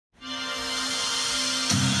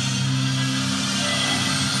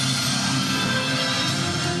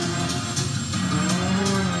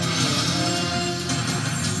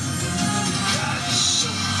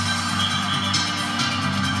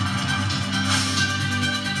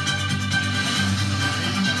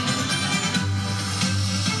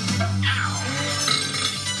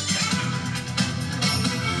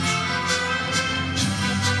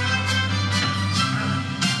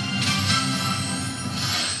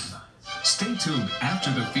Stay tuned after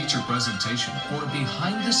the feature presentation for a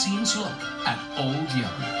behind-the-scenes look at Old Yeller.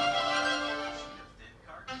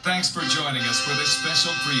 Thanks for joining us for this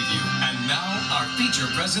special preview. And now, our feature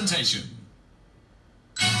presentation.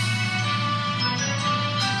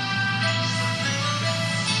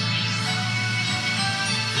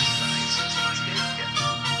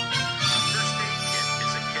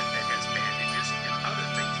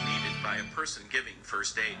 Person giving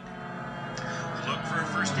first aid. Look for a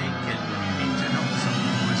first aid kit when you need to help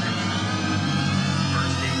someone who is injured.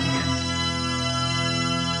 First aid kit.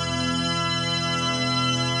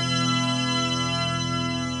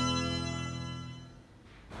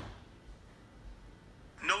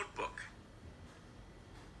 Notebook.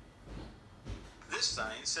 This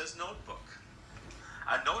sign says notebook.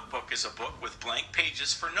 A notebook is a book with blank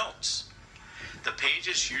pages for notes. The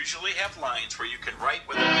pages usually have lines where you can write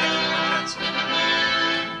with a pen or pencil.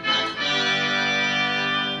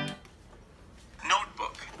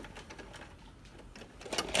 Notebook.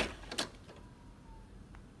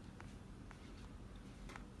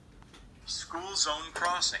 School zone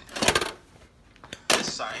crossing.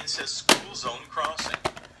 This sign says school zone crossing.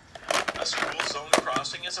 A school zone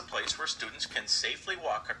crossing is a place where students can safely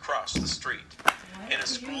walk across the street. In a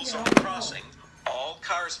school zone crossing, all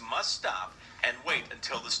cars must stop and wait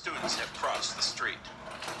until the students have crossed the street.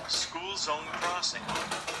 School zone crossing.